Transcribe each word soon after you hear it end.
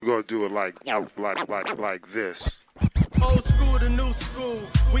gonna do it like this. Old school to new school,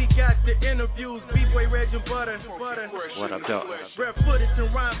 we got the interviews, B-Boy, Reg and Butter. What up, dog? Rare footage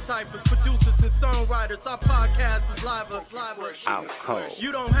and rhyme ciphers, producers and songwriters, our podcast is live. Out cold.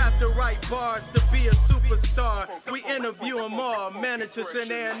 You don't have to write bars to be a superstar. We interview them all, managers and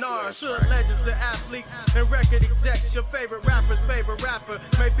A&Rs, hood legends and athletes and record execs. Your favorite rapper's favorite rapper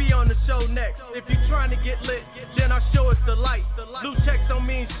may be on the show next. If you're trying to get lit, then our show is the light. Blue checks don't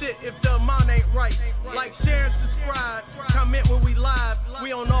mean shit if the amount ain't right. Like, share, and subscribe. Comment when we live.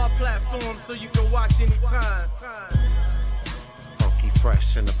 We on all platforms so you can watch anytime. Funky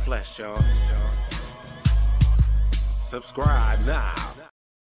fresh in the flesh, y'all. Subscribe now.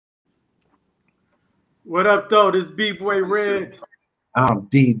 What up, though? This B-Boy Red. I'm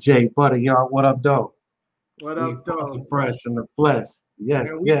DJ Butter, y'all. What up, though? What up, though? Funky fresh in the flesh. Yes,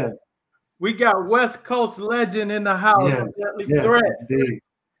 Man, yes. We got West Coast legend in the house. Yes, Deadly yes, Threat. indeed.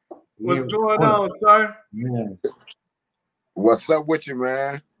 What's going on, sir? Yeah. What's up with you,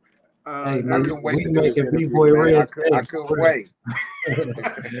 man? Hey, I man, couldn't wait we to do this making interview, B-Boy man. Red. I couldn't wait. Hey,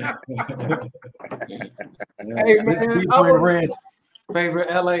 This man, B-Boy Red's favorite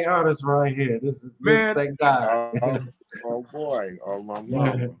LA artist right here. This is that guy. Oh boy, oh my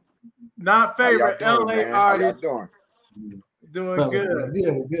mama. Not favorite How y'all doing, LA man? How y'all artist. doing? Doing good.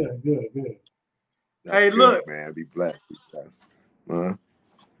 Good. That's Hey, good, look. man. Be blessed. Huh?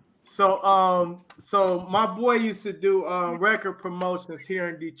 So my boy used to do record promotions here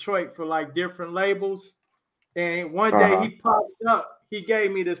in Detroit for like different labels. And one day he popped up, he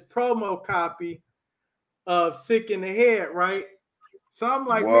gave me this promo copy of Sick in the Head, right? So I'm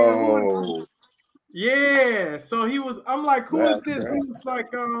like, whoa. man, who is yeah. So I'm like, who is this? He was like,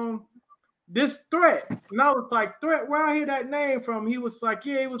 this Threat. And I was like, Threat, where I hear that name from? He was like,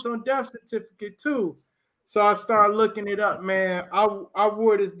 yeah, he was on Death Certificate too. So I started looking it up, man. I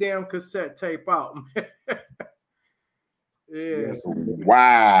wore this damn cassette tape out, man. Yeah.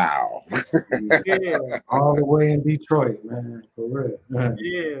 Wow. Yeah. All the way in Detroit, man. For real.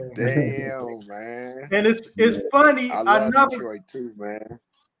 Yeah. Damn, man. And it's funny. I love Detroit too, man.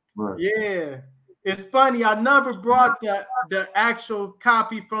 Right. Yeah. It's funny. I never brought the actual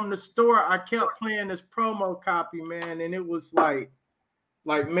copy from the store. I kept playing this promo copy, man, and it was like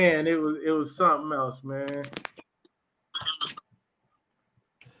man, it was something else, man.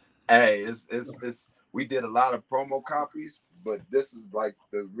 Hey, it's we did a lot of promo copies, but this is like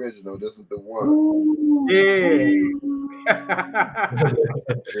the original. This is the one. Yeah. Yeah.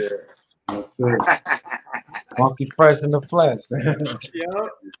 That's it. Funky fresh in the flesh. Yep.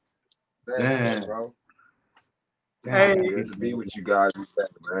 That's it, bro. Hey, Good to be with you guys,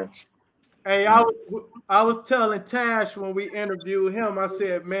 man. Hey, I was telling Tash when we interviewed him, I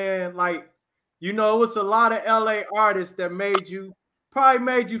said, man, like, you know, it was a lot of LA artists that probably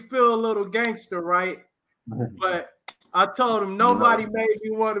made you feel a little gangster, right? But I told him nobody made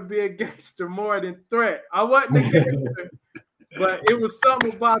me want to be a gangster more than Threat. I wasn't a gangster, but it was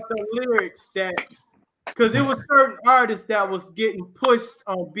something about the lyrics that, because it was certain artists that was getting pushed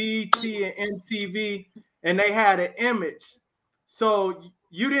on BET and MTV, and they had an image. So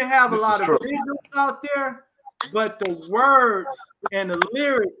you didn't have a lot of visuals out there, but the words and the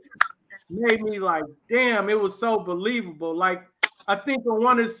lyrics made me like, damn, it was so believable. Like, I think on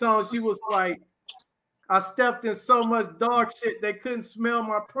one of the songs, she was like, I stepped in so much dog shit they couldn't smell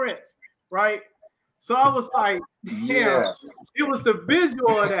my prints, right? So I was like, damn, it was the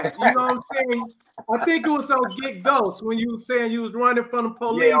visual of that. You know what I'm saying? I think it was on Get Ghost when you were saying you was running from the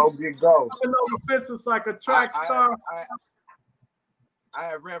police. Yeah, on Get Ghost. Coming over fences like a track star. I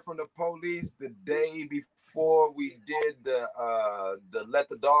had ran from the police the day before we did the Let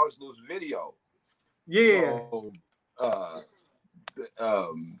the Dogs Loose video. Yeah. So,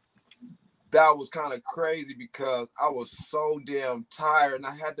 that was kind of crazy because I was so damn tired and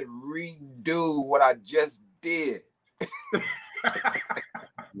I had to redo what I just did.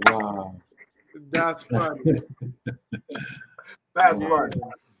 Wow. That's funny. That's funny.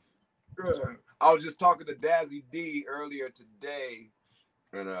 I was just talking to Dazzy D earlier today,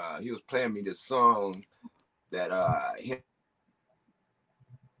 and he was playing me this song that I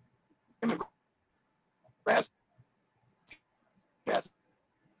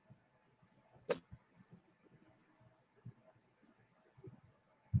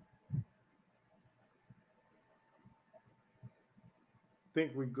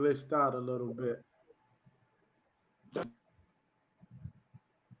think we glitched out a little bit.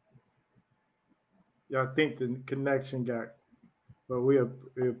 Yeah, I think the connection got, but we'll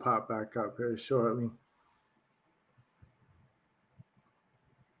pop back up here shortly.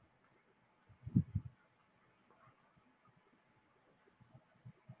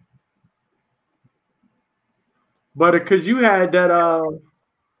 But because you had that,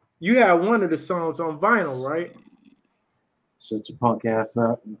 you had one of the songs on vinyl, right? Shut your punk ass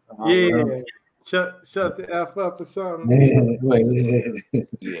up. Yeah. Shut the F up or something.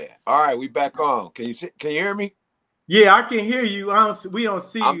 Yeah. All right, we back on. Can you hear me? Yeah, I can hear you. We don't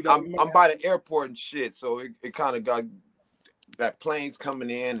see you though. I'm by the airport and shit, so it kind of got that planes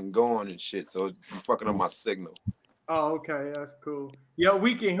coming in and going and shit, so it's fucking up my signal. Oh, okay, that's cool. Yeah,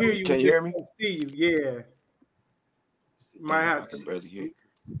 we can hear you. Can you hear me? See you. Yeah. Might have I can barely hear you.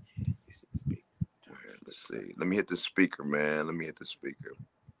 Let's see. Let me hit the speaker, man. Let me hit the speaker.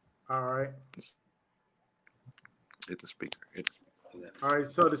 All right. Hit the speaker. All right.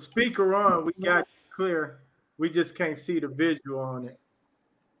 So the speaker on, we got you clear. We just can't see the visual on it.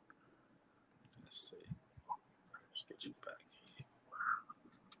 Let's see. Let's get you back.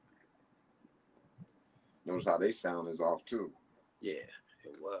 Notice how they sound is off too. Yeah,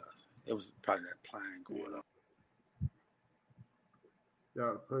 it was. It was probably that plane going on.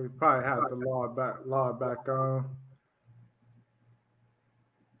 Yeah, we probably have to log back on.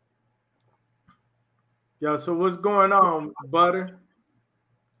 Yo, so what's going on, Butter?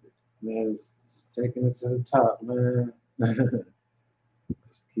 Man, just taking it to the top, man.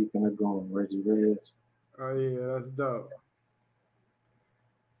 Just keeping it going, Reggie Reg. Oh yeah, that's dope.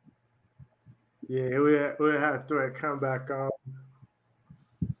 Yeah, we have to come back on.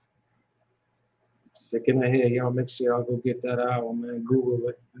 Sick in the head, y'all. Make sure y'all go get that album, man. Google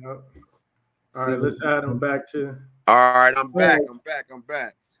it. Yep. All right, let's add them back to. All right, I'm back.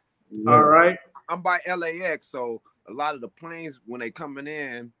 Yeah. All right. I'm by LAX, so a lot of the planes when they coming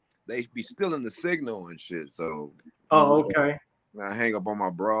in, they be still in the signal and shit. So Oh, okay. I hang up on my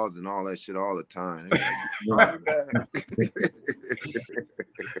bras and all that shit all the time.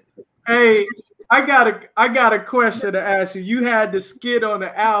 Hey, I got a question to ask you. You had the skit on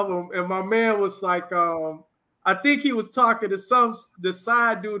the album, and my man was like, I think he was talking to the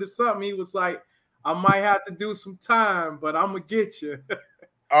side dude or something. He was like, I might have to do some time, but I'm gonna get you.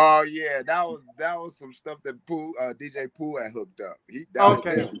 Oh yeah, that was some stuff that DJ Pooh had hooked up. That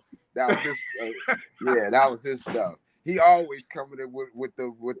was his stuff. He always coming in with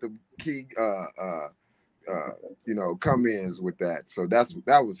the key come ins with that. So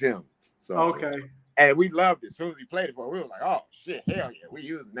that was him. So okay. And we loved it. As soon as he played it for us, we were like, oh shit, hell yeah, we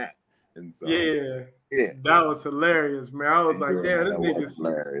using that. And so yeah, that was hilarious, man. I was like, damn, this nigga's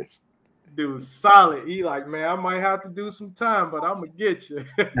hilarious. Dude, solid. He like, man, I might have to do some time, but I'm gonna get you.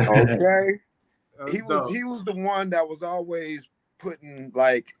 Okay. He dope. was the one that was always putting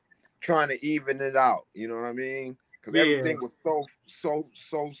like trying to even it out. You know what I mean? Because everything was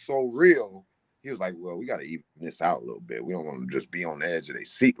so real. He was like, well, we got to even this out a little bit. We don't want to just be on the edge of their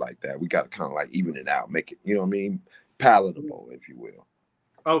seat like that. We got to kind of like even it out, make it, you know what I mean, palatable, if you will.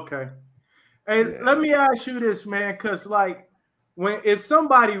 Okay. Hey, let me ask you this, man, because like if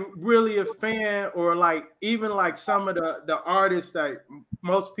somebody really a fan or like even like some of the artists that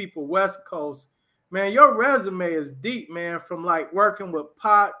most people West Coast, man, your resume is deep, man, from like working with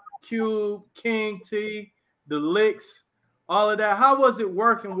Pot, Cube, King T, The Licks, all of that. How was it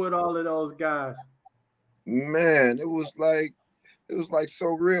working with all of those guys? Man, it was like so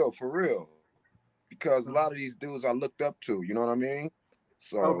real, for real. Because a lot of these dudes I looked up to, you know what I mean?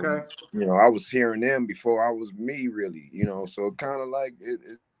 So, you know, I was hearing them before I was me, really, you know, so it kind of like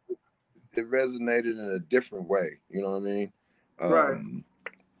it resonated in a different way, you know what I mean? Right.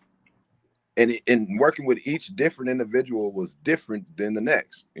 And working with each different individual was different than the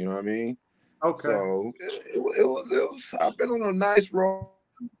next, you know what I mean? Okay. So it was I've been on a nice roller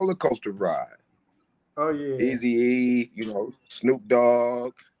coaster ride. Oh yeah. Eazy-E, you know, Snoop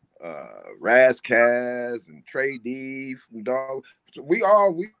Dogg, Razzcazz and Trey D from Dog. So we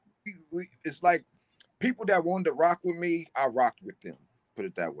it's like people that wanted to rock with me, I rocked with them, put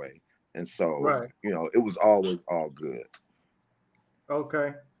it that way. And so, you know, it was always all good.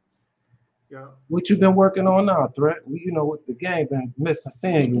 Okay. Yeah. What you been working on now, Threat? You know, with the game, been missing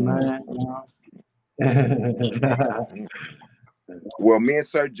seeing you, man. You know? Well, me and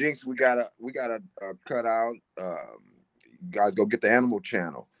Sir Jinx, we got a cut out. You guys go get the Animal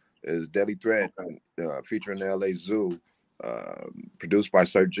Channel. It's Deadly Threat featuring the LA Zoo, produced by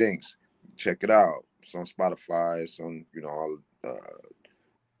Sir Jinx. Check it out. It's on Spotify. It's on, you know, all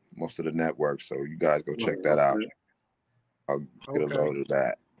most of the networks. So you guys go check that out. I'll get a load of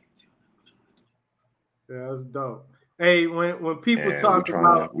that. Yeah, that's dope. Hey, when people talk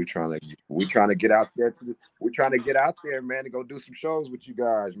about we trying to get out there. We're trying to get out there, man, to go do some shows with you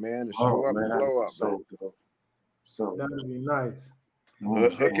guys, man, to show up and blow up. So that'd be nice.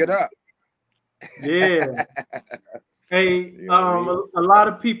 Hook it up. Yeah. Hey, a lot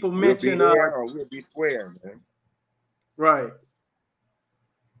of people mention we'll be square, man. Right.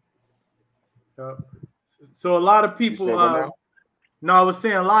 Yep. So a lot of You people, said what now? no, I was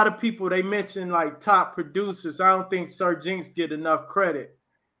saying a lot of people they mention like top producers. I don't think Sir Jinx get enough credit.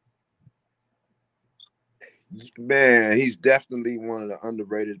 Man, he's definitely one of the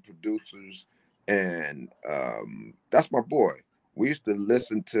underrated producers, and that's my boy. We used to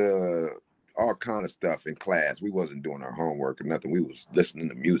listen to all kind of stuff in class. We wasn't doing our homework or nothing. We was listening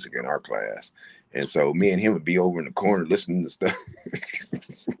to music in our class, and so me and him would be over in the corner listening to stuff,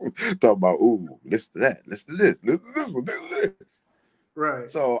 talk about listen to that, listen to this, listen to this, listen to this. Right.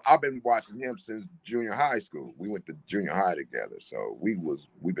 So I've been watching him since junior high school. We went to junior high together, so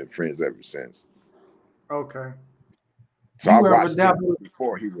we've been friends ever since. Okay. So I watched him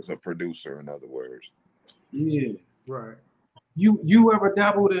before he was a producer, in other words. Yeah. Right. You ever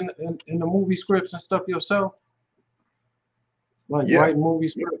dabbled in the movie scripts and stuff yourself? Like write movie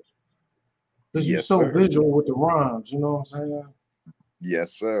scripts? Because you're so visual with the rhymes, you know what I'm saying?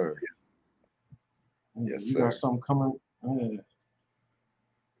 Yes, sir. Yes, you got something coming.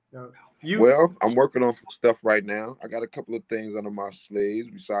 Well, I'm working on some stuff right now. I got a couple of things under my sleeves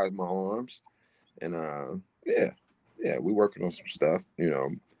besides my arms. And we're working on some stuff, you know.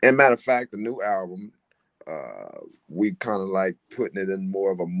 And matter of fact, the new album, we kind of like putting it in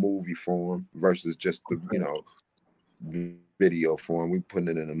more of a movie form versus just the, you know, video form. We putting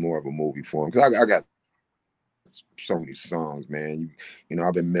it in a more of a movie form. Because I got so many songs, man. You know,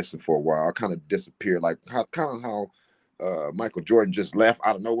 I've been missing for a while. I kind of disappeared, like kind of how Michael Jordan just left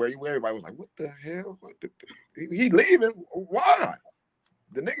out of nowhere. Everybody was like, what the hell? He leaving? Why?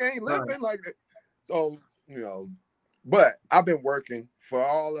 The nigga ain't living like that. So, you know, but I've been working for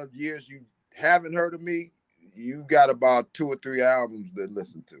all of years. You haven't heard of me. You got about 2 or 3 albums to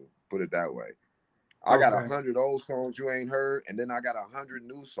listen to. Put it that way. I got 100 old songs you ain't heard, and then I got 100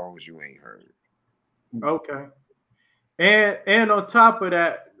 new songs you ain't heard. Okay. And on top of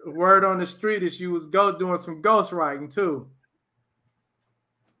that, word on the street is you was doing some ghostwriting too.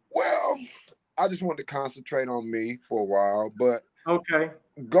 Well, I just wanted to concentrate on me for a while, but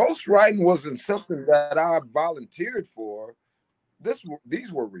ghostwriting wasn't something that I volunteered for.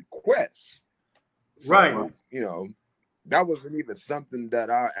 These were requests. So, right. You know, that wasn't even something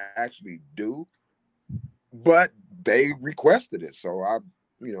that I actually do, but they requested it. So I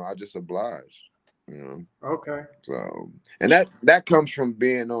just obliged, you know. Okay. So, and that comes from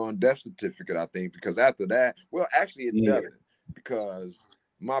being on Death Certificate, I think, because after that, well, actually it doesn't, because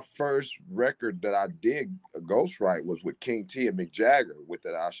my first record that I did ghostwrite was with King T and Mick Jagger with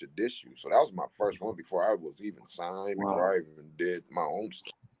that I Should Diss You. So that was my first one before I was even signed, before I even did my own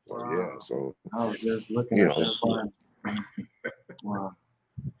stuff. So, so I was just looking at that. Wow.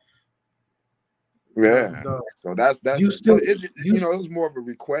 Yeah. So that's it was more of a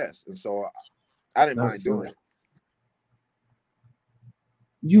request, and so I didn't mind doing it.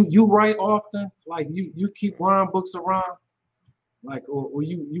 You write often? Like you keep rhyme books around? Like or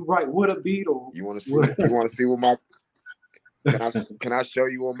you write with a beat, or you want to see what my can I show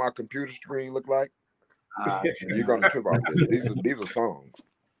you what my computer screen look like? You're gonna trip off this. These are songs.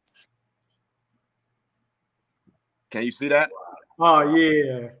 Can you see that? Oh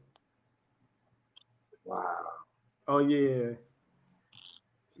yeah. Wow. Oh yeah.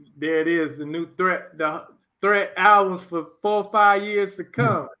 There it is, the new the Threat albums for 4 or 5 years to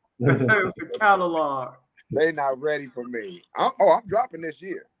come. It's a catalog. They not ready for me. I'm dropping this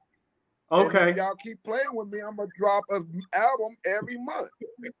year. Okay. And if y'all keep playing with me, I'm gonna drop an album every month.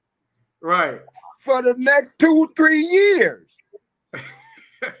 Right. For the next 2-3 years.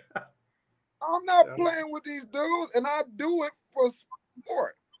 I'm not playing with these dudes, and I do it for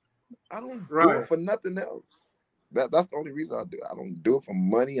sport. I don't do it for nothing else. That's the only reason I do it. I don't do it for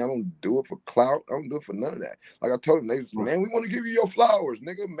money. I don't do it for clout. I don't do it for none of that. Like I told them, they said, man, we want to give you your flowers,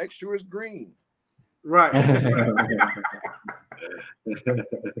 nigga. Make sure it's green. Right.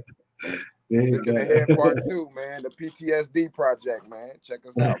 Sticking Ahead Part 2, man. The PTSD project, man. Check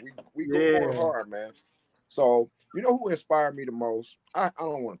us out. We going hard, man. So, you know who inspired me the most? I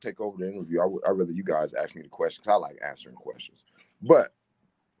don't want to take over the interview. I'd rather you guys ask me the questions. I like answering questions. But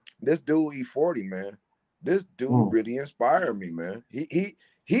this dude E40, man. This dude really inspired me, man. He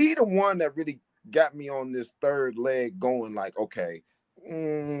the one that really got me on this third leg going like, okay,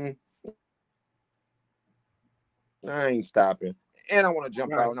 I ain't stopping. And I want to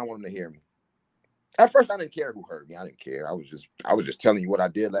jump out and I want him to hear me. At first, I didn't care who heard me. I didn't care. I was just telling you what I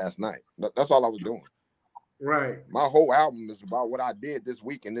did last night. That's all I was doing. Right. My whole album is about what I did this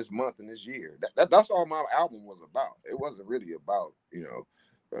week and this month and this year. That's all my album was about. It wasn't really about,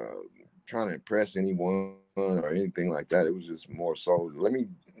 trying to impress anyone or anything like that. It was just more so,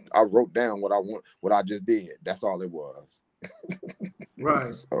 I wrote down what I want, what I just did. That's all it was.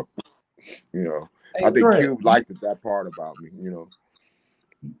 Right. So, you know, Hey, I think Dre, Cube liked that part about me. You know.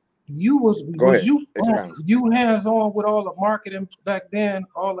 Go was ahead. you hands on with all the marketing back then,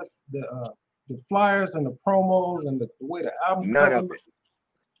 all the flyers and the promos and the way the album None cover of it.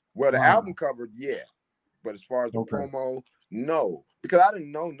 Well, the Wow. album cover, yeah, but as far as the promo, no, because I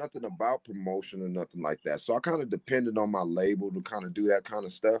didn't know nothing about promotion or nothing like that. So I kind of depended on my label to kind of do that kind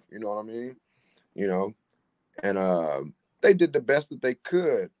of stuff. You know what I mean? You know, and they did the best that they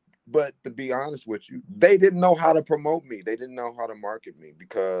could. But to be honest with you, they didn't know how to promote me. They didn't know how to market me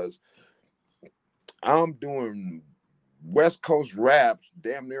because I'm doing West Coast raps,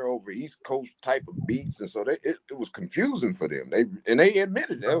 damn near over East Coast type of beats, and so it was confusing for them. They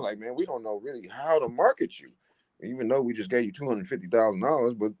admitted it. They were like, "Man, we don't know really how to market you, even though we just gave you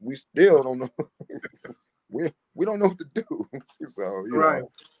 $250,000, but we still don't know. we don't know what to do." So you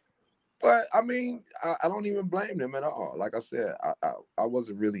know. But I mean, I don't even blame them at all. Like I said, I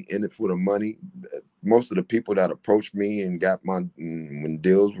wasn't really in it for the money. Most of the people that approached me and got when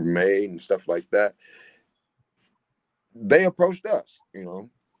deals were made and stuff like that, they approached us, you know.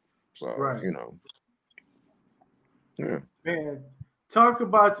 So you know, yeah. Man, talk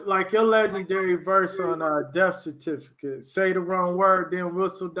about like your legendary verse on Death Certificate. Say the wrong word, then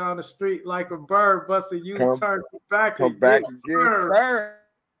whistle down the street like a bird, bust a U-turn back come and back, get yes, sir.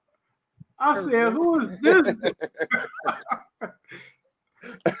 I said, who is this?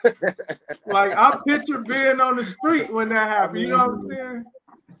 Like, I picture being on the street when that happened. You know what I'm saying?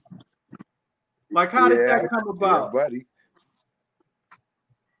 Like, how did that come about? Yeah, buddy.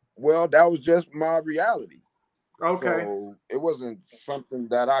 Well, that was just my reality. Okay. So it wasn't something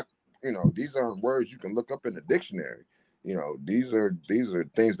that these aren't words you can look up in the dictionary. You know, these are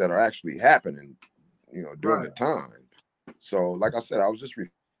things that are actually happening, you know, during the time. So, like I said, I was just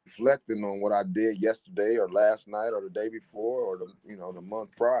reflecting on what I did yesterday or last night or the day before or the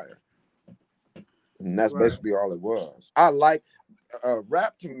month prior. And that's basically all it was. I like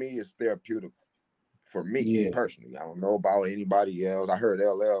rap. To me is therapeutic for me personally. I don't know about anybody else. I heard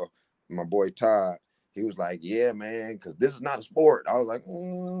LL, my boy Todd, he was like, "Yeah, man, because this is not a sport." I was like,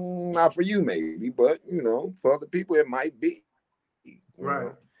 "Not for you, maybe, but for other people, it might be." You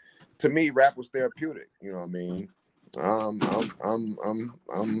know? To me, rap was therapeutic. You know what I mean?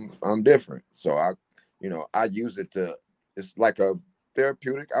 I'm different, so I use it to. It's like a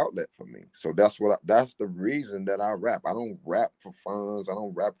therapeutic outlet for me. So that's the reason that I rap. I don't rap for funds. I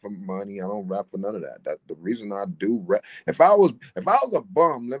don't rap for money. I don't rap for none of that. That's the reason I do rap. If I was a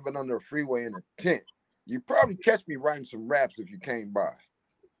bum living under a freeway in a tent, you'd probably catch me writing some raps if you came by.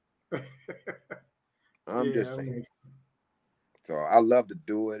 I'm just saying. So I love to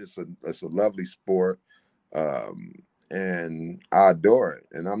do it. It's a lovely sport. And I adore it.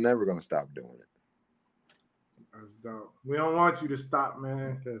 And I'm never gonna stop doing it. That's dope. We don't want you to stop,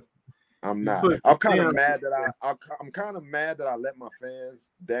 man. I'm not. I'm kind of mad that I let my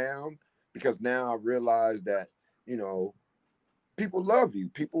fans down, because now I realize that people love you,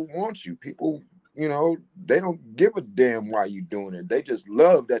 people want you, people they don't give a damn why you're doing it. They just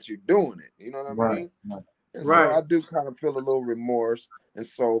love that you're doing it. You know what I mean? And so I do kind of feel a little remorse, and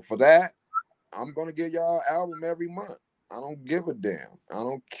so for that, I'm gonna give y'all an album every month. I don't give a damn. I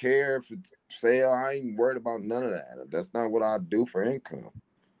don't care if it's sale. I ain't worried about none of that. That's not what I do for income.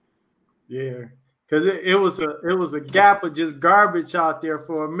 Yeah, because it was a gap of just garbage out there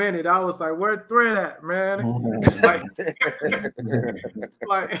for a minute. I was like, "Where's Thread at, man?" like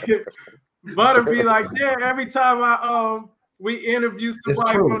Butter be like, "Yeah." Every time we interview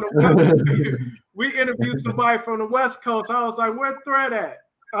somebody from the West Coast, I was like, "Where's Thread at?"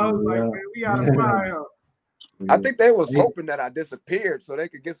 I was like, "Man, we gotta find him." I think they was hoping that I disappeared so they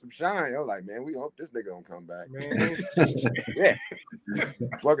could get some shine. I was like, "Man, we hope this nigga don't come back." Man. Yeah,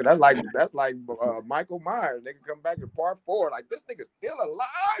 fuck it. That's like Michael Myers. They can come back to part 4. Like, this nigga's still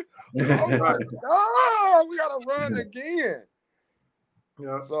alive. Oh my God, we gotta run again.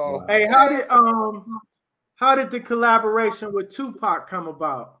 Yeah. So hey, how did the collaboration with Tupac come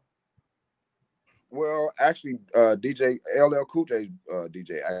about? Well, actually, DJ LL Cool J's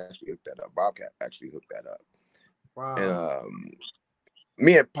DJ actually hooked that up. Bobcat actually hooked that up. Wow. And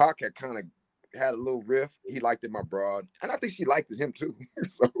me and Pac had kind of had a little riff. He liked it, my broad, and I think she liked it him too.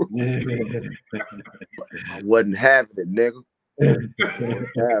 So I wasn't having it, nigga.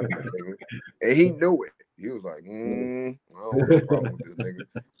 And he knew it. He was like, I don't want a problem with this nigga.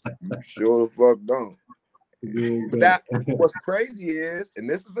 You sure the fuck don't. But what's crazy is, and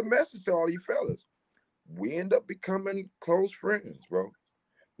this is a message to all you fellas, we end up becoming close friends, bro.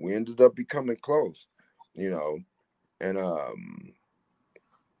 We ended up becoming close, and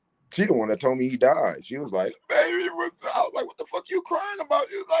She the one that told me he died. She was like, baby, I was like, what the fuck you crying about?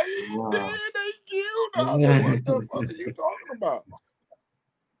 She was like, he dead, they killed him. I was like, what the fuck are you talking about?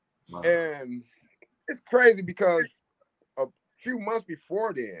 And it's crazy because a few months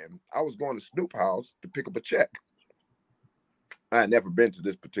before then, I was going to Snoop house to pick up a check. I had never been to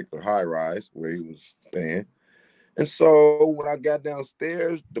this particular high rise where he was staying. And so when I got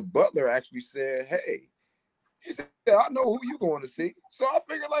downstairs, the butler actually said, hey, he said, I know who you going to see. So I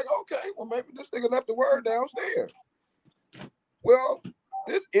figured like, okay, well, maybe this nigga left the word downstairs. Well,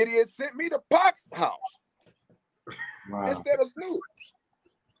 this idiot sent me to Pac's house instead of Snoop's.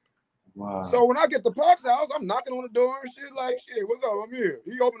 Wow. So when I get to Pac's house, I'm knocking on the door and shit like, shit, what's up? I'm here.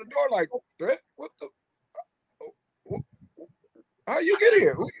 He opened the door like, what the? How you get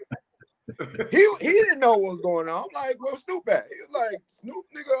here? He didn't know what was going on. I'm like, well, Snoop at? He was like, Snoop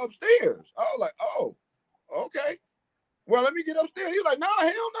nigga upstairs. I was like, oh, okay. Well, let me get upstairs. He was like, nah,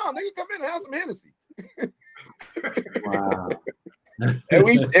 hell no. Nigga, come in and have some Hennessy. Wow.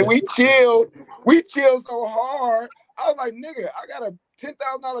 and we chilled. We chilled so hard. I was like, nigga, I got a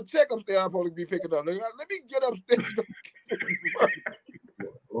 $10,000 check upstairs I'm supposed to be picking up. Nigga. Let me get upstairs.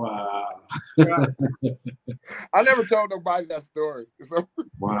 Wow. I never told nobody that story. So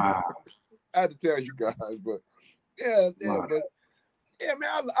Wow. I had to tell you guys, but yeah, Wow. but yeah,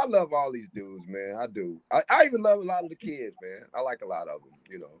 man, I love all these dudes, man. I do. I even love a lot of the kids, man. I like a lot of them.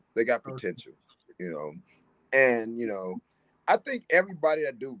 You know, they got potential. You know, and you know, I think everybody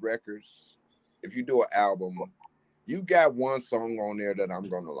that do records, if you do an album, you got one song on there that I'm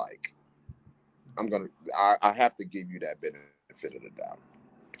gonna like. I have to give you that benefit of the doubt.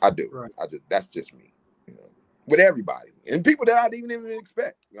 I do. Right. That's just me. You know, with everybody and people that I didn't even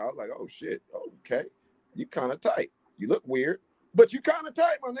expect. You know, I was like, oh shit, okay, you kind of tight. You look weird, but you kind of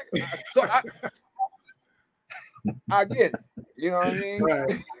tight, my nigga. So I get it. You know what I mean?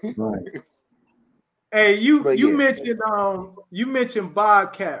 Right. Right. Hey, you yeah. mentioned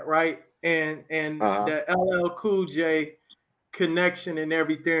Bobcat, right? And the LL Cool J connection and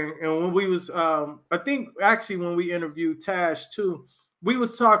everything. And when we was I think actually when we interviewed Tash too, we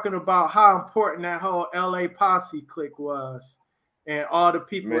was talking about how important that whole LA Posse clique was and all the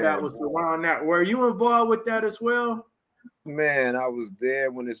people that was around that. Were you involved with that as well? Man, I was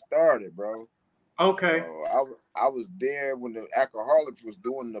there when it started, bro. Okay. So I was there when the Alcoholics was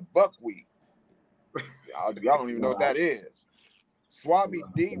doing the buckwheat. Y'all don't even know what that is. Swabby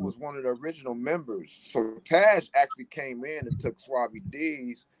D was one of the original members. So Tash actually came in and took Swabby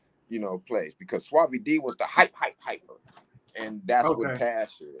D's, you know, place because Swabby D was the hyper. And that's what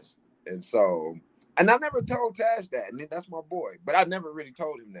Tash is. And so, and I never told Tash that. And that's my boy. But I never really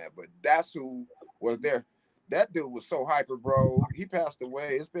told him that. But that's who was there. That dude was so hyper, bro. He passed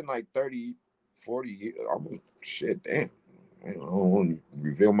away. It's been like 30, 40 years. Almost, shit, damn. I don't want to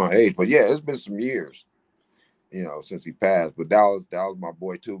reveal my age. But yeah, it's been some years, you know, since he passed. But that was my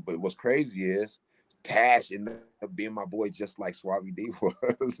boy too. But what's crazy is Tash ended up being my boy just like Swabby D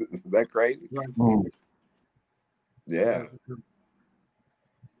was. Is that crazy? Mm. Yeah.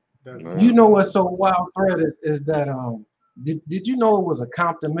 You know what's so wild, Fred, is that did you know it was a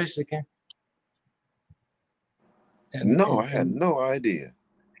Compton, Michigan? No, I had no idea.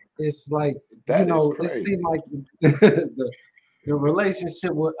 It's like that you know, it seemed like the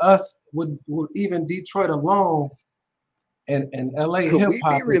relationship with us would even Detroit alone and LA hip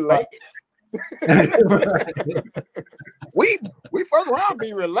hop. We be related. we fuck around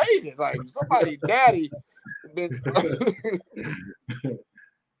be related. Like somebody daddy.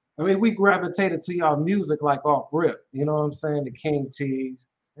 I mean, we gravitated to y'all music like off rip. You know what I'm saying? The King T's.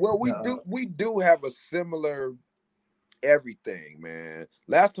 Well, we do have a similar everything, man.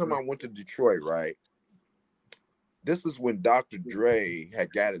 Last time I went to Detroit, right? This is when Dr. Dre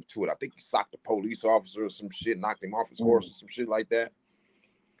had got into it. I think he socked a police officer or some shit, knocked him off his horse or some shit like that.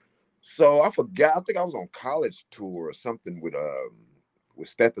 So I forgot. I think I was on college tour or something with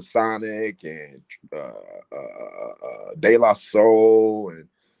Stethasonic and De La Soul and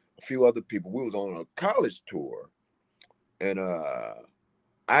a few other people. We was on a college tour, and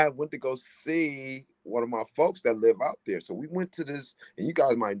I went to go see one of my folks that live out there. So we went to this, and you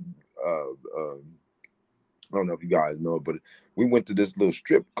guys might, I don't know if you guys know, but we went to this little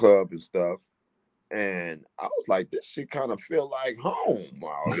strip club and stuff. And I was like, this shit kind of feel like home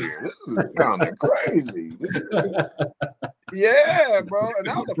out here. This is kind of crazy. Yeah, bro. And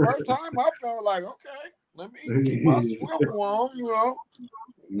that was the first time I felt like, okay, let me keep my swivel on, you know.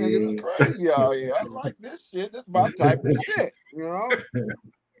 It's crazy out here. I like this shit. This is my type of shit, you know.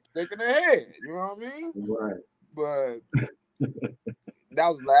 Sticking ahead, you know what I mean? Right. But that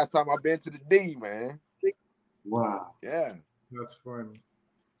was the last time I've been to the D, man. Wow. Yeah. That's funny.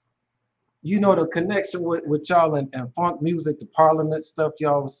 you know, the connection with y'all and funk music, the Parliament stuff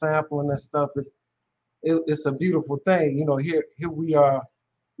y'all was sampling and stuff it's a beautiful thing. You know, here we are.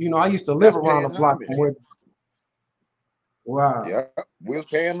 You know, I used to live That's around the paying block homage. from where. Wow. Yeah, we was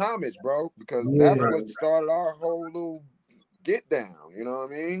paying homage, bro, because Yeah. that's what started our whole little get down. You know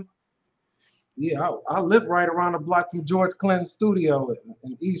what I mean? Yeah, I live right around the block from George Clinton's studio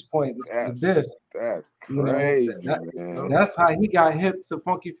in East Point. The disc. That's You know, crazy, man. that's how he got hip to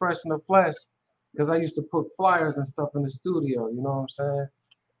Funky Fresh in the Flesh, because I used to put flyers and stuff in the studio. You know what I'm saying?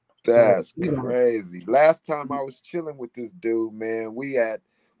 That's So, crazy. Last time I was chilling with this dude, man, we out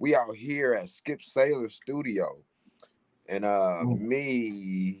here at Skip Saylor's studio, and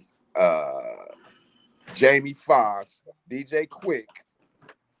me, Jamie Foxx, DJ Quick,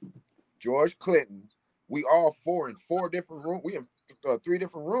 George Clinton, we all in four different rooms. We in 3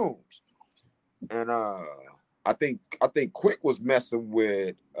 different rooms, and I think Quick was messing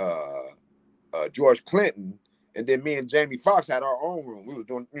with George Clinton, and then me and Jamie Foxx had our own room. We was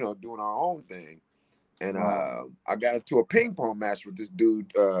doing our own thing, and I got into a ping pong match with this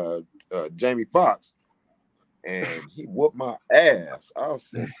dude, Jamie Foxx, and he whooped my ass. I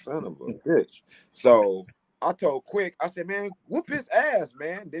said, son of a bitch. So I told Quick, I said, man, whoop his ass,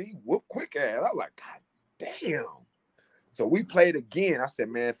 man. Then he whooped Quick ass. I was like, God damn. So we played again. I said,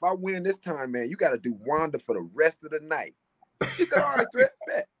 man, if I win this time, man, you got to do Wanda for the rest of the night. He said, all right, threat,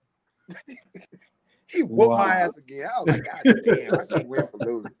 bet. He whooped my ass again. I was like, God damn, I can't win for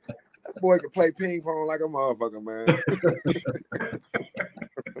losing. That boy can play ping pong like a motherfucker, man.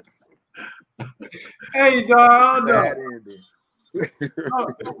 Hey, dog, Bad ending.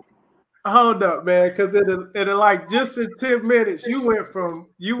 Hold up, man, because it'll like just in 10 minutes, you went from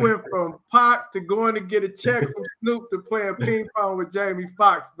Pac to going to get a check from Snoop to playing ping pong with Jamie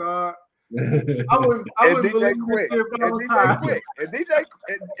Foxx, dog. I wouldn't DJ Quick, and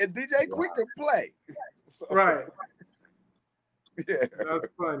DJ Quick can play. So, right. Yeah, that's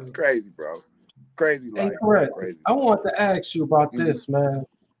funny. It's crazy, bro. Crazy life. Hey, correct. Crazy I life. want to ask you about this, man.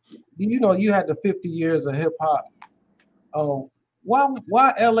 You know, you had the 50 years of hip hop.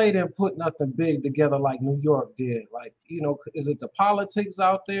 Why LA didn't put nothing big together like New York did? Like, you know, is it the politics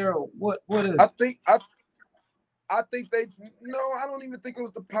out there, or what is I think they I don't even think it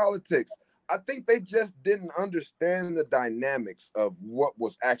was the politics. I think they just didn't understand the dynamics of what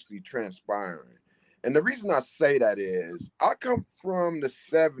was actually transpiring. And the reason I say that is I come from the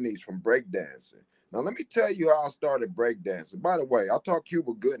 70s from breakdancing. Now, let me tell you how I started breakdancing. By the way, I taught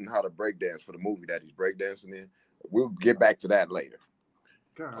Cuba Gooding how to breakdance for the movie that he's breakdancing in. We'll get back to that later.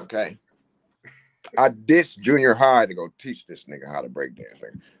 God. Okay. I ditched junior high to go teach this nigga how to breakdance.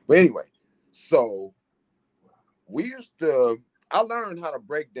 But anyway, so I learned how to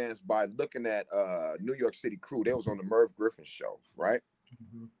breakdance by looking at New York City Crew. They was on the Merv Griffin show, right?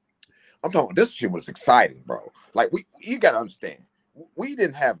 Mm-hmm. I'm talking, this shit was exciting, bro. Like, you gotta understand, we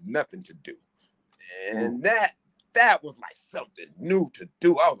didn't have nothing to do. And that was like something new to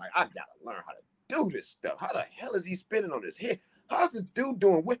do. I was like, I gotta learn how to do this stuff. How the hell is he spinning on his head? How's this dude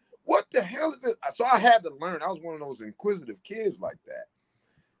doing? What the hell is it? So I had to learn. I was one of those inquisitive kids like that.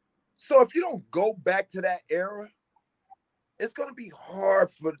 So if you don't go back to that era, it's gonna be hard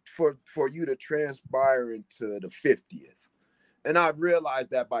for you to transpire into the 50th. And I realized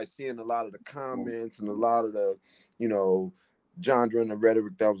that by seeing a lot of the comments and a lot of the, genre and the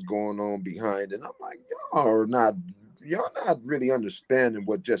rhetoric that was going on behind it. And I'm like, y'all not really understanding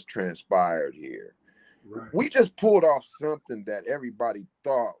what just transpired here. Right. We just pulled off something that everybody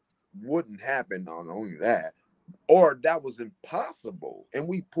thought wouldn't happen. On only that, or that was impossible, and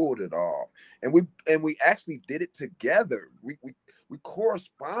we pulled it off. And we actually did it together. We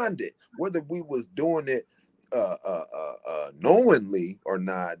corresponded, whether we was doing it knowingly or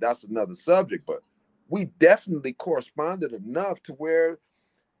not. That's another subject, but we definitely corresponded enough to where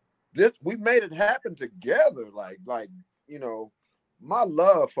we made it happen together. Like my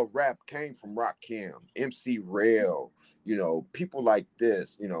love for rap came from Rakim, MC Rail, people like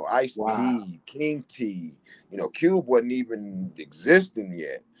this, Ice-T, King T, Cube wasn't even existing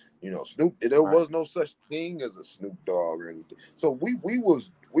yet. Snoop, there was no such thing as a Snoop Dogg or anything. So we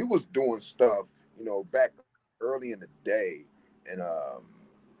was doing stuff, back early in the day, and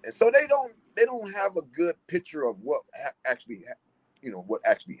so they don't have a good picture of what actually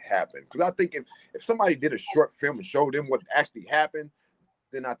happened. Because I think if somebody did a short film and showed them what actually happened,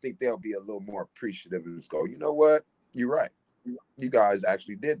 then I think they'll be a little more appreciative and just go, you know what, you're right, you guys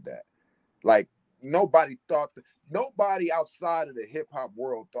actually did that. Like nobody outside of the hip hop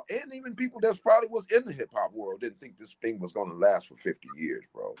world thought, and even people that's probably was in the hip hop world didn't think this thing was going to last for 50 years,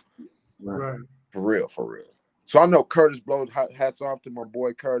 bro. Right. For real. So I know Curtis blows hats off to my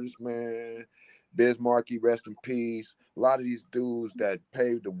boy Curtis, man. Biz Markie, rest in peace. A lot of these dudes that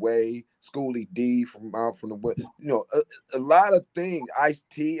paved the way, Schoolie D from out from the way, you know, a lot of things.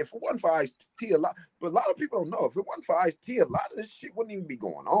 Ice-T. If it wasn't for Ice-T, but a lot of people don't know. If it wasn't for Ice-T, a lot of this shit wouldn't even be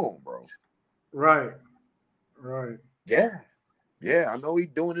going on, bro. Right. Yeah. I know he's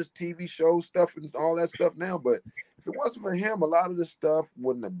doing his TV show stuff and all that stuff now, but if it wasn't for him, a lot of this stuff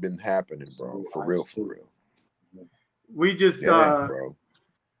wouldn't have been happening, bro. For real. We just bro.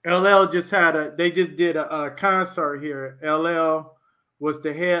 LL just they just did a concert here. LL was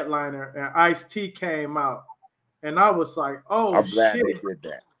the headliner and Ice-T came out. And I was like, oh, I'm glad shit. they did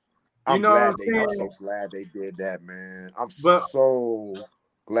that. I'm so glad they did that, man. I'm so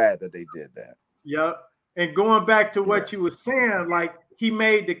glad that they did that. Yep. And going back to what you were saying, like he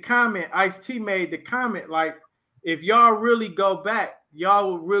made the comment, Ice-T made the comment, like, if y'all really go back,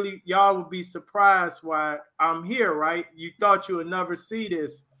 y'all would be surprised why I'm here, right? You thought you would never see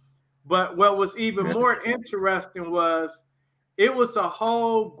this. But what was even more interesting was it was a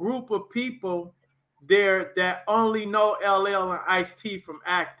whole group of people there that only know LL and Ice-T from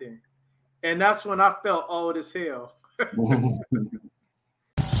acting. And that's when I felt old as hell.